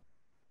it's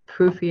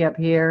poofy up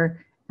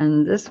here.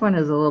 And this one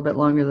is a little bit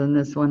longer than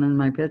this one in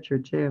my picture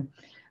too.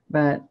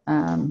 But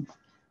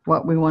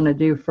what we want to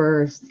do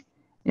first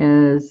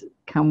is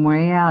come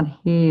way out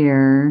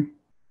here.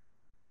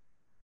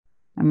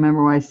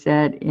 Remember what I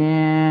said, in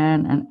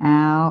and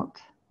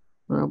out,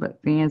 a little bit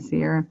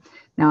fancier.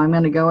 Now I'm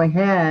going to go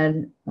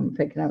ahead. I'm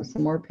picking up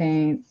some more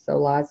paint. So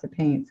lots of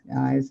paints,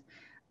 guys.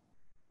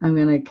 I'm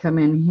going to come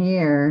in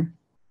here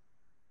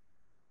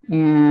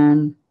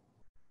And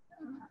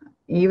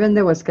even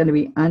though it's going to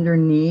be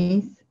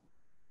underneath,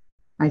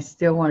 I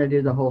still want to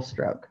do the whole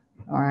stroke.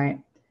 All right.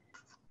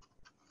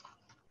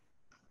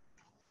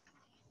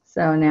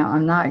 So now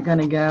I'm not going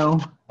to go,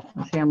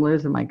 see, I'm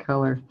losing my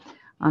color.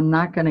 I'm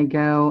not going to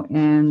go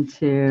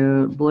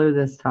into blue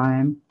this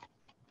time,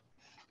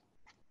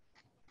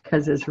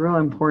 because it's real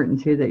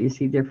important too that you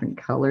see different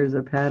colors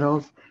of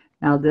petals.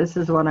 Now this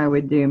is what I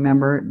would do.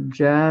 Remember,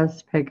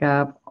 just pick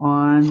up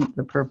on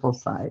the purple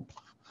side.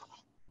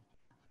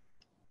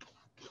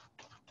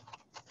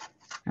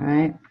 All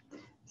right.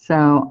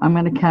 So I'm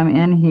going to come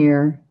in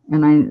here,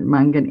 and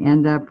I'm going to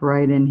end up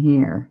right in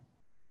here.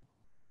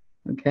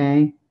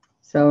 Okay.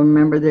 So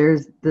remember,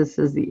 this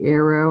is the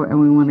arrow, and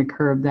we want to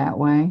curve that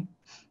way.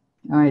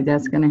 All right.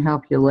 That's going to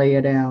help you lay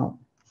it out.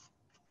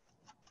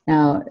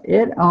 Now,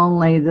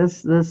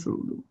 this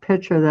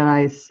picture that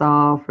I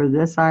saw for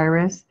this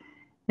iris,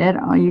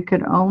 you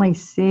could only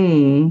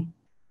see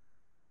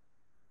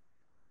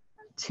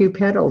 2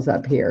 petals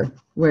up here,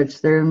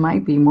 which there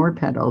might be more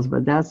petals,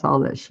 but that's all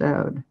that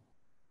showed.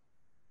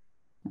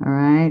 All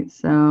right,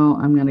 so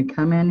I'm going to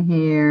come in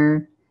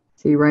here.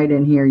 See, right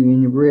in here,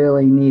 you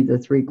really need the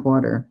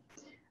 3/4.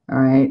 All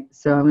right,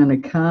 so I'm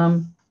going to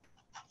come.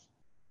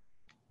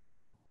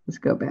 Let's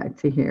go back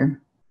to here.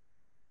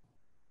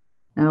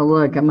 Now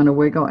look, I'm going to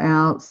wiggle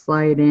out,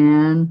 slide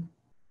in.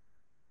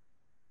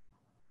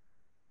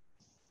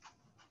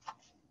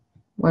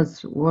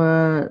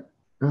 Oh,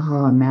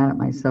 I'm mad at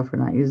myself for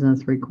not using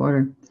the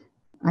 3/4.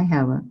 I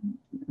haven't.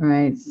 All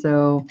right,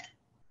 so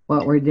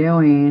what we're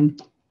doing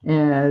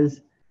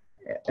is,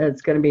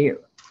 it's going to be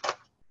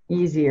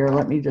easier.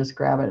 Let me just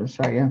grab it and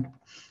show you.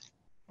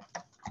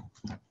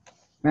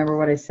 Remember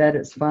what I said?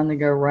 It's fun to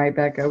go right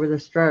back over the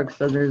stroke,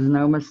 so there's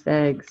no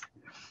mistakes.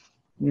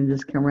 You can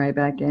just come right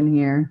back in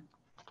here.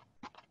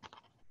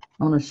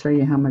 I want to show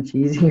you how much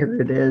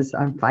easier it is.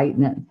 I'm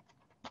fighting it.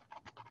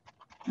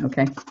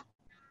 Okay.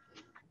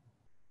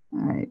 All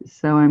right,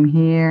 so I'm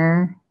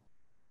here.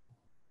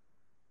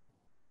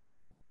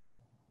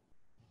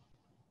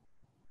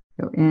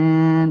 Go in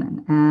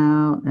and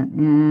out and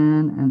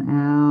in and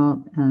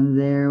out, and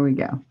there we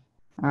go.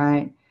 All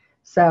right,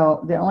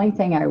 so the only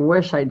thing I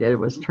wish I did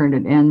was turn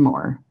it in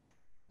more.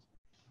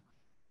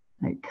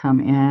 Like come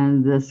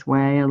in this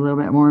way a little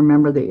bit more.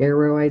 Remember the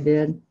arrow I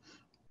did?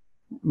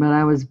 But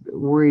I was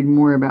worried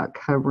more about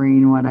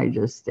covering what I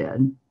just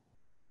did.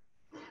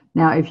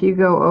 Now, if you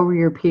go over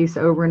your piece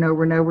over and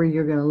over and over,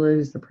 you're going to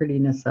lose the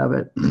prettiness of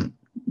it.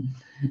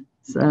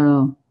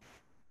 So,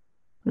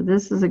 but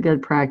this is a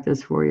good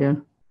practice for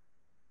you.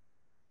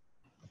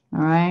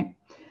 All right.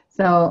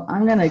 So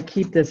I'm going to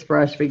keep this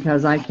brush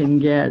because I can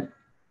get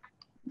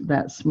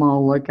that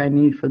small look I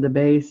need for the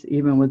base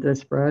even with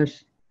this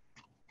brush.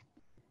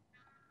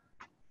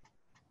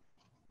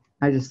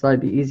 I just thought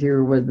it'd be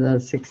easier with the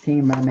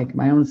 16, but I make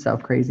my own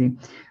self crazy.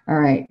 All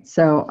right,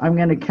 so I'm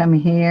going to come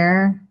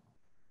here.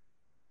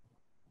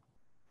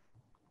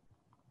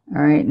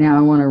 All right, now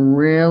I want to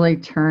really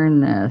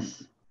turn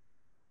this.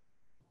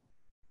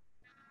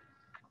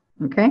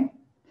 Okay,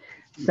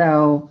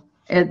 so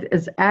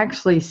it's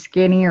actually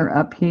skinnier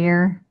up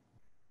here.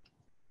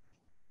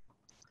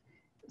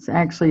 It's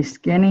actually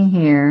skinny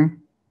here,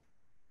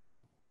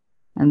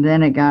 and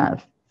then it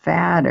got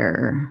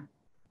fatter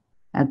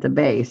at the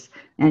base.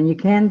 And you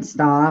can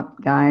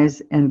stop,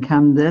 guys, and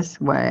come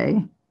this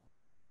way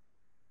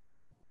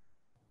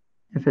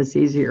if it's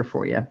easier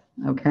for you,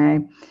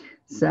 okay?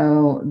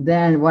 So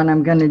then what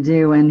I'm going to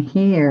do in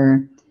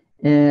here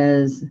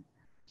is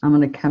I'm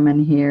going to come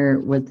in here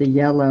with the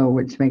yellow,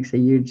 which makes a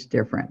huge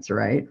difference,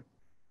 right?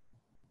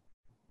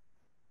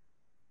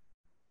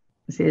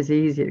 See, it's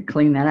easy to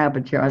clean that up,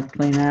 but you have to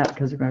clean that up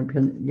because we're going to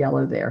put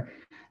yellow there.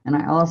 And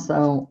I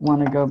also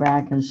want to go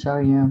back and show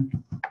you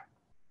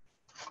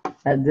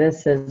that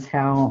this is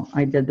how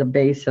I did the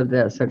base of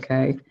this,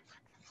 okay?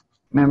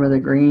 Remember the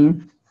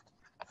green?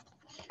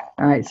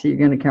 All right, so you're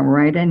going to come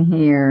right in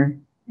here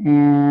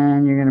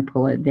and you're going to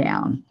pull it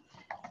down.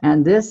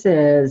 And this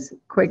is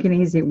quick and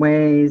easy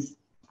ways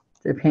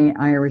to paint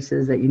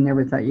irises that you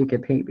never thought you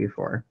could paint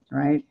before,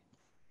 right?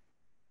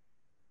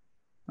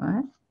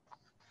 What?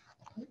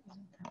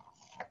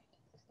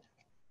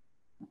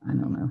 I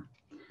don't know.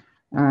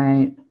 All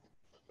right,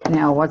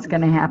 now what's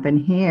going to happen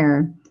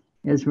here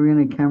is we're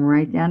going to come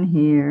right down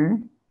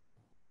here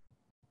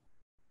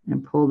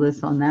and pull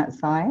this on that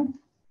side.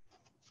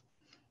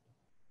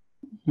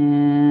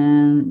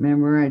 And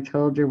remember I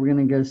told you we're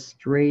going to go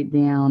straight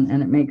down,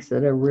 and it makes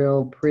it a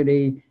real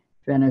pretty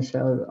finish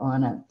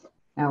on it.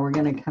 Now we're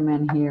going to come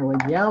in here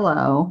with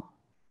yellow.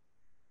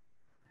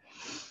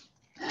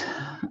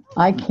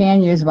 I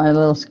can use my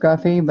little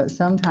scruffy, but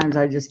sometimes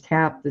I just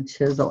tap the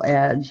chisel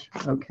edge,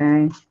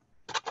 okay?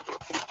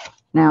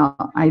 Now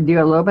I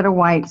do a little bit of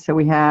white so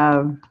we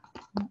have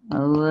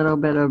a little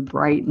bit of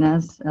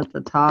brightness at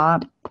the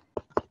top,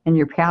 and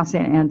you're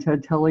passing it into a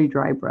totally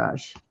dry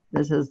brush.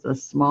 This is the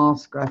small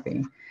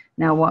scruffy.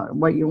 Now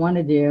what you want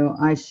to do,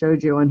 I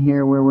showed you on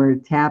here where we're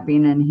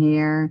tapping in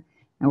here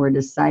and we're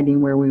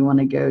deciding where we want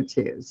to go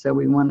to. So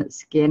we want it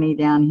skinny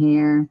down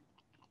here,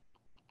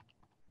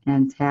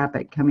 and tap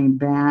it coming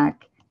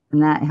back,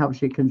 and that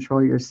helps you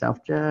control yourself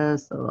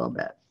just a little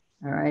bit.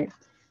 All right,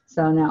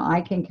 so now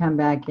I can come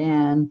back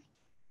in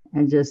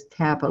and just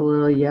tap a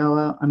little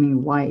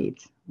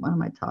white. What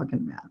am I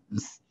talking about?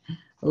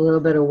 A little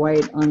bit of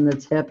white on the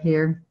tip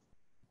here.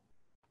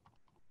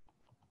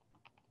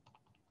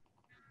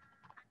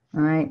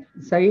 All right,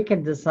 so you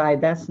can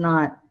decide that's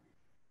not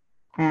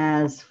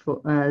as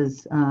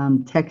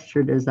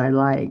textured as I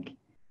like.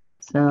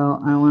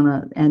 So I want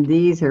to, and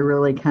these are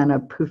really kind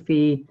of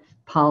poofy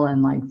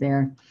pollen like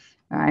there.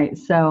 All right,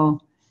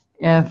 so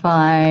if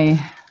I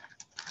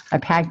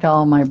packed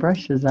all my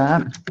brushes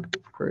up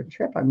for a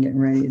trip I'm getting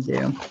ready to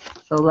do.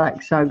 So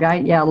look, so I've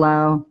got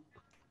yellow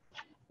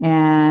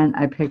and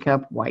I pick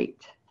up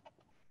white.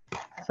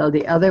 So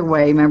the other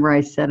way, remember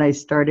I said I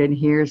started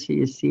here so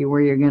you see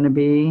where you're going to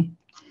be,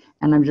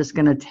 and I'm just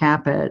going to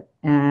tap it,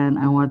 and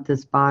I want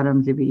this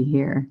bottom to be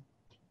here,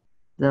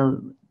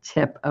 the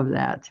tip of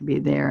that to be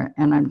there,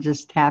 and I'm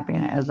just tapping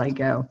it as I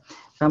go.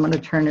 So I'm going to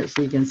turn it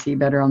so you can see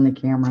better on the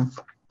camera.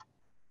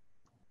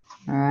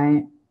 All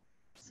right,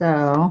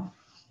 so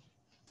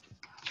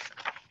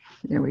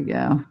there we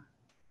go.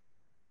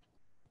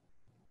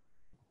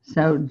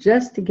 So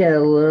just to get a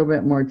little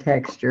bit more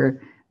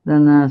texture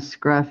than the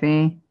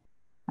scruffy,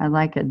 I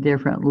like a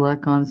different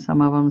look on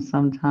some of them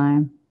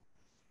sometime.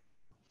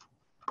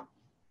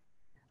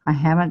 I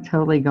haven't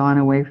totally gone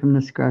away from the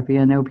scruffy.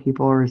 I know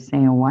people are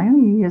saying, why are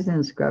you using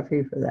the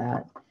scruffy for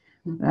that?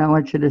 But I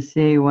want you to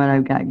see what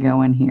I've got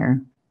going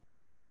here.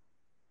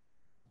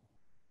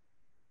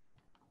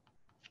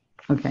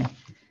 Okay,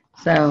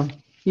 so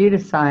you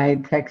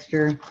decide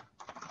texture.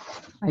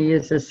 I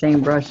use the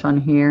same brush on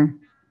here,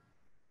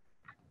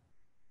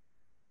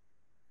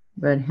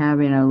 but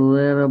having a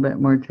little bit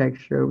more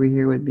texture over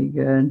here would be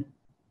good.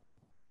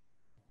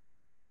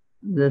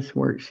 This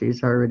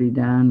worksheet's already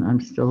done.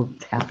 I'm still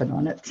tapping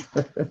on it.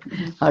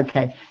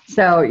 Okay,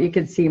 so you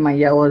can see my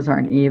yellows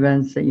aren't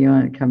even, so you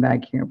want to come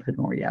back here and put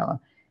more yellow.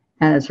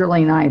 And it's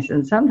really nice,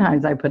 and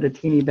sometimes I put a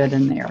teeny bit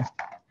in there,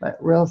 but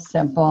real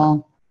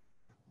simple.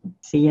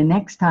 See you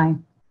next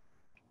time.